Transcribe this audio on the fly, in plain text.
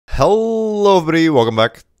Hello everybody, welcome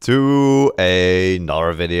back to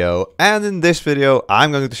another video. And in this video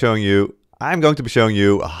I'm going to be showing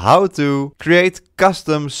you how to create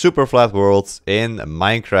custom Superflat worlds in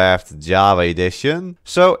Minecraft Java Edition.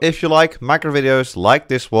 So if you like micro videos like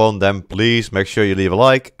this one, then please make sure you leave a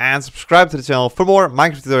like and subscribe to the channel for more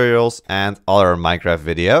Minecraft tutorials and other Minecraft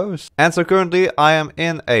videos. And so currently I am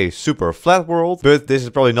in a Superflat world, but this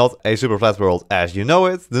is probably not a Superflat world as you know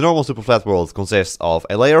it. The normal Superflat world consists of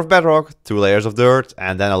a layer of bedrock, 2 layers of dirt,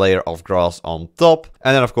 and then a layer of grass on top.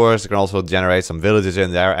 And then of course you can also generate some villages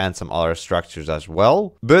in there and some other structures as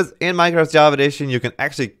well. But in Minecraft Java Edition you can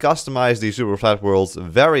actually customize these Superflat worlds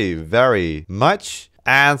very much.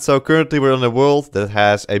 And so currently we're in a world that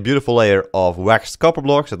has a beautiful layer of waxed copper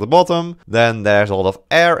blocks at the bottom. Then there's a lot of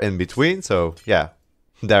air in between. So yeah,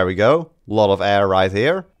 there we go. A lot of air right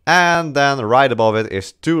here. And then right above it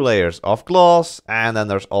is 2 layers of glass. And then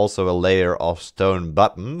there's also a layer of stone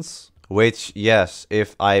buttons. Which, yes,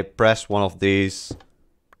 if I press one of these...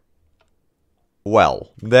 well,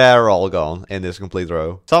 they're all gone in this complete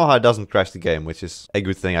row. Somehow it doesn't crash the game, which is a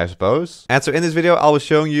good thing, I suppose. And so in this video, I'll be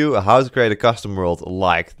showing you how to create a custom world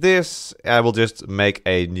like this. I will just make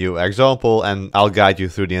a new example and I'll guide you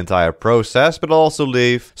through the entire process, but I'll also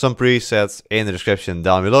leave some presets in the description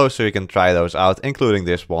down below so you can try those out, including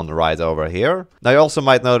this one right over here. Now you also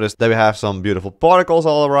might notice that we have some beautiful particles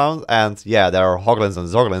all around, and yeah, there are hoglins and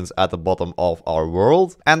zoglins at the bottom of our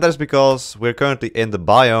world. And that's because we're currently in the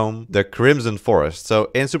biome, the Crimson Forest. So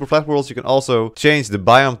in Superflat worlds you can also change the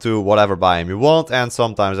biome to whatever biome you want, and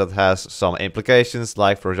sometimes that has some implications,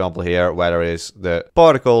 like for example here where there is the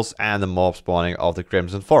particles and the mob spawning of the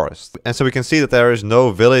Crimson Forest. And so we can see that there is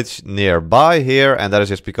no village nearby here, and that is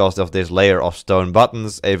just because of this layer of stone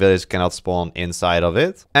buttons. A village cannot spawn inside of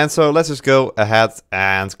it. And so let's just go ahead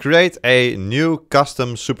and create a new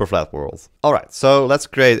custom Superflat world. Alright, so let's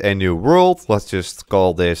create a new world. Let's just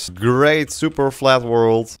call this Great Superflat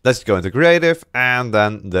World. Let's go into creative. And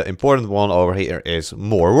then the important one over here is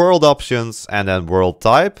more world options and then world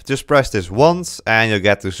type. Just press this once and you'll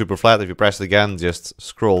get to Superflat. If you press it again, just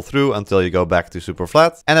scroll through until you go back to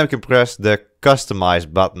Superflat. And then we can press the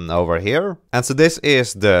customize button over here. And so this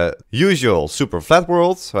is the usual Superflat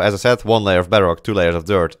world. So as I said, 1 layer of bedrock, 2 layers of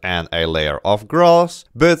dirt and a layer of grass.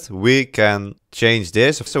 But we can change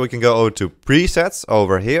this. So we can go over to presets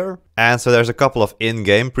over here. And so there's a couple of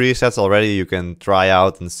in-game presets already. You can try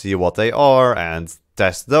out and see what they are and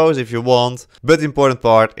test those if you want. But the important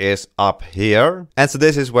part is up here. And so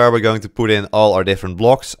this is where we're going to put in all our different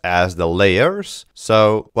blocks as the layers.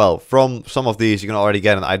 So, well, from some of these you can already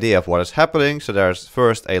get an idea of what is happening. So there's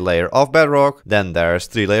first a layer of bedrock, then there's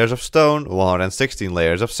 3 layers of stone, 116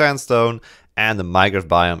 layers of sandstone, and the Minecraft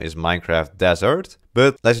biome is Minecraft Desert.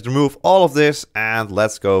 But let's remove all of this and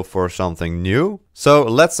let's go for something new. So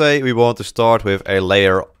let's say we want to start with a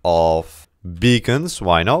layer of beacons,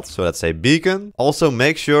 why not? So let's say beacon. Also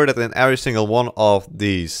make sure that in every single one of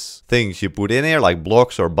these things you put in here, like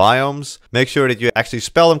blocks or biomes, make sure that you actually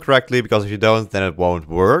spell them correctly, because if you don't, then it won't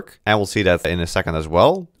work. And we'll see that in a second as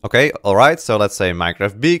well. Okay, alright, so let's say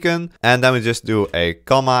Minecraft beacon, and then we just do a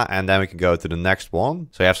comma, and then we can go to the next one.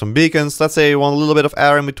 So you have some beacons. Let's say you want a little bit of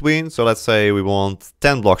air in between. So let's say we want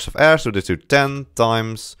 10 blocks of air, so just do 10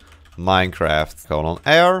 times Minecraft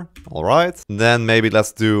air. Alright, then maybe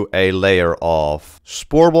let's do a layer of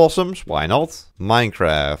spore blossoms, why not?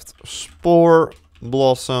 Minecraft spore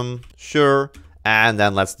blossom, sure. And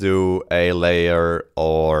then let's do a layer,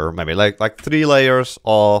 or maybe like 3 layers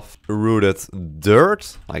of rooted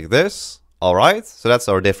dirt, like this. Alright, so that's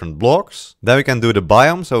our different blocks. Then we can do the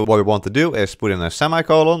biome. So what we want to do is put in a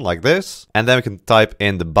semicolon like this. And then we can type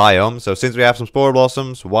in the biome. So since we have some spore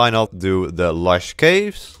blossoms, why not do the lush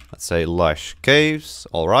caves? Let's say lush caves.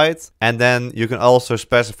 Alright. And then you can also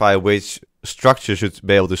specify which structure should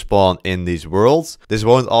be able to spawn in these worlds. This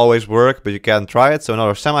won't always work, but you can try it. So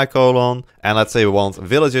another semicolon, and let's say we want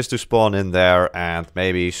villages to spawn in there and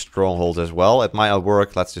maybe strongholds as well. It might not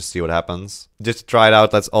work. Let's just see what happens. Just to try it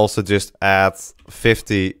out, let's also just add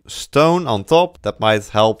 50 stone on top. That might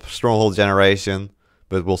help stronghold generation,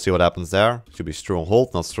 but we'll see what happens there. It should be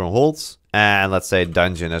stronghold, not strongholds. And let's say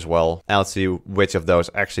dungeon as well. And let's see which of those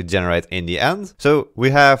actually generate in the end. So we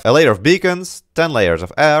have a layer of beacons, 10 layers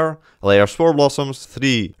of air, a layer of spore blossoms,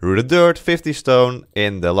 3 rooted dirt, 50 stone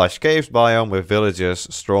in the lush caves biome with villages,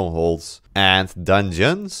 strongholds, and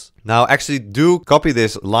dungeons. Now actually do copy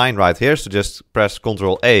this line right here, so just press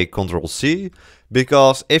Ctrl A, Ctrl C,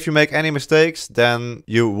 because if you make any mistakes, then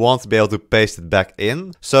you won't be able to paste it back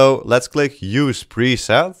in. So let's click use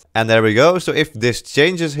preset, and there we go. So if this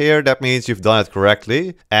changes here, that means you've done it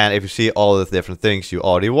correctly. And if you see all the different things you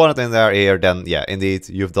already wanted in there here, then yeah, indeed,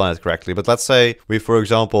 you've done it correctly. But let's say we, for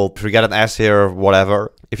example, forget an S here or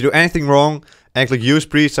whatever. If you do anything wrong, and click use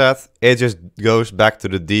preset, it just goes back to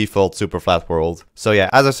the default Superflat world. So yeah,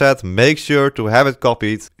 as I said, make sure to have it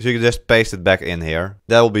copied, so you can just paste it back in here.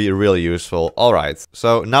 That will be really useful. Alright,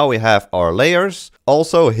 so now we have our layers.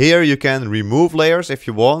 Also here you can remove layers if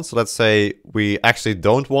you want. So let's say we actually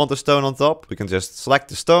don't want the stone on top. We can just select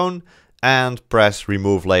the stone and press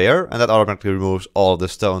remove layer, and that automatically removes all of the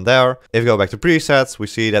stone there. If we go back to presets, we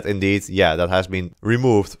see that indeed, yeah, that has been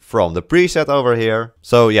removed from the preset over here.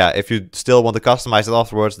 So yeah, if you still want to customize it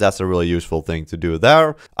afterwards, that's a really useful thing to do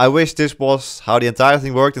there. I wish this was how the entire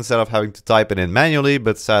thing worked instead of having to type it in manually,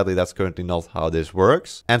 but sadly that's currently not how this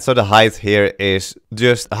works. And so the height here is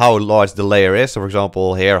just how large the layer is. So for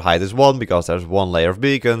example, here height is 1 because there's 1 layer of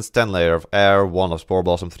beacons, 10 layer of air, 1 of spore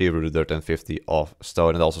blossom, 3 rooted dirt, and 50 of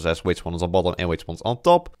stone. It also says which one is on bottom and which one's on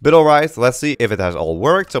top. But alright, let's see if it has all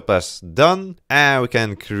worked. So press done, and we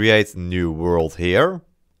can create new world here.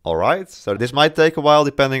 Alright, so this might take a while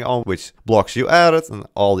depending on which blocks you added and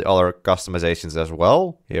all the other customizations as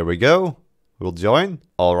well. Here we go. We'll join.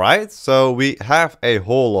 Alright, so we have a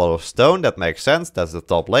whole lot of stone. That makes sense. That's the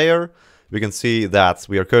top layer. We can see that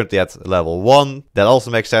we are currently at level 1. That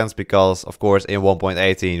also makes sense because, of course, in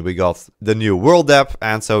 1.18 we got the new world depth,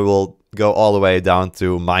 and so we'll go all the way down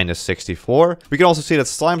to -64. We can also see that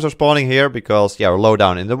slimes are spawning here because, yeah, we're low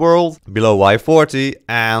down in the world, below Y40,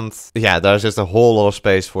 and yeah, there's just a whole lot of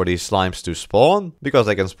space for these slimes to spawn because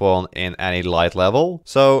they can spawn in any light level.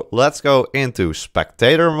 So let's go into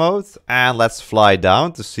spectator mode and let's fly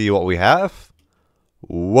down to see what we have.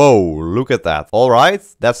 Whoa, look at that. Alright,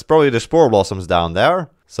 that's probably the spore blossoms down there.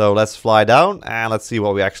 So let's fly down and let's see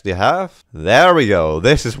what we actually have. There we go.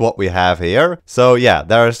 This is what we have here. So yeah,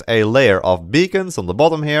 there's a layer of beacons on the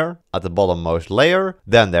bottom here, at the bottommost layer.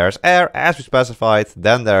 Then there's air as we specified.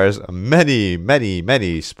 Then there's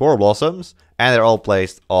many spore blossoms. And they're all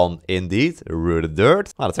placed on, indeed, rooted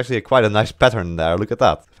dirt. Oh, that's actually quite a nice pattern there. Look at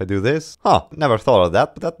that. If I do this. Huh, never thought of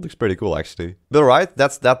that, but that looks pretty cool, actually. But alright,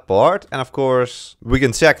 that's that part. And of course, we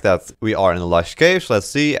can check that we are in the lush caves. Let's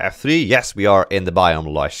see, F3. Yes, we are in the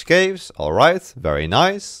biome lush caves. Alright, very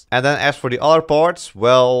nice. And then as for the other parts,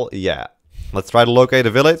 well, yeah. Let's try to locate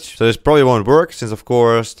a village. So this probably won't work, since of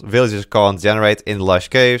course villages can't generate in the lush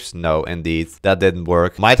caves. No, indeed, that didn't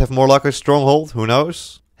work. Might have more luck with stronghold, who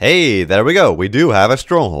knows? Hey, there we go. We do have a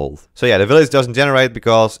stronghold. So yeah, the village doesn't generate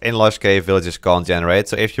because in lush cave villages can't generate.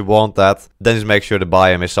 So if you want that, then just make sure the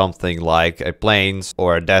biome is something like a plains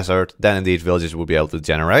or a desert. Then indeed villages will be able to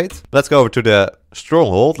generate. Let's go over to the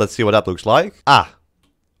stronghold. Let's see what that looks like. Ah,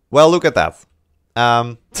 well, look at that.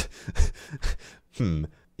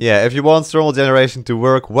 Yeah, if you want stronghold generation to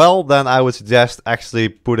work well, then I would suggest actually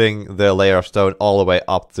putting the layer of stone all the way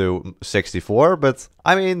up to 64. But,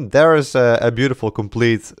 I mean, there is a beautiful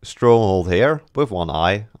complete stronghold here with one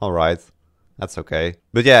eye. Alright, that's okay.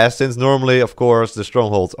 But yeah, since normally, of course, the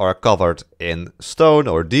strongholds are covered in stone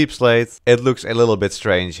or deep slate, it looks a little bit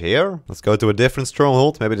strange here. Let's go to a different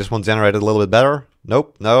stronghold. Maybe this one generated a little bit better.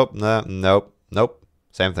 Nope, nope, no, nope, nope.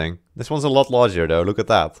 Same thing. This one's a lot larger though, look at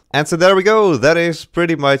that. And so there we go, that is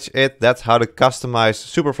pretty much it. That's how to customize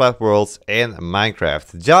Superflat worlds in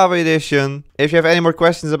Minecraft Java Edition. If you have any more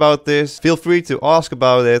questions about this, feel free to ask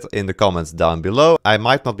about it in the comments down below. I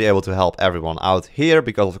might not be able to help everyone out here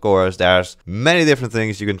because of course there's many different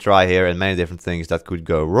things you can try here and many different things that could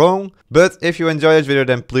go wrong. But if you enjoyed this video,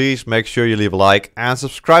 then please make sure you leave a like and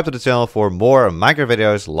subscribe to the channel for more Minecraft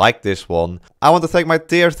videos like this one. I want to thank my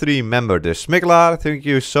tier 3 member, the Smiglaar. Thank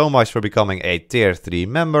you so much for becoming a tier 3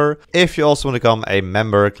 member. If you also want to become a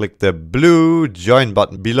member, click the blue join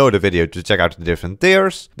button below the video to check out the different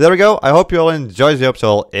tiers. There we go. I hope you all enjoy the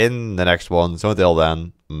episode in the next one. So until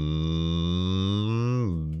then,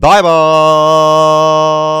 bye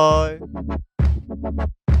bye.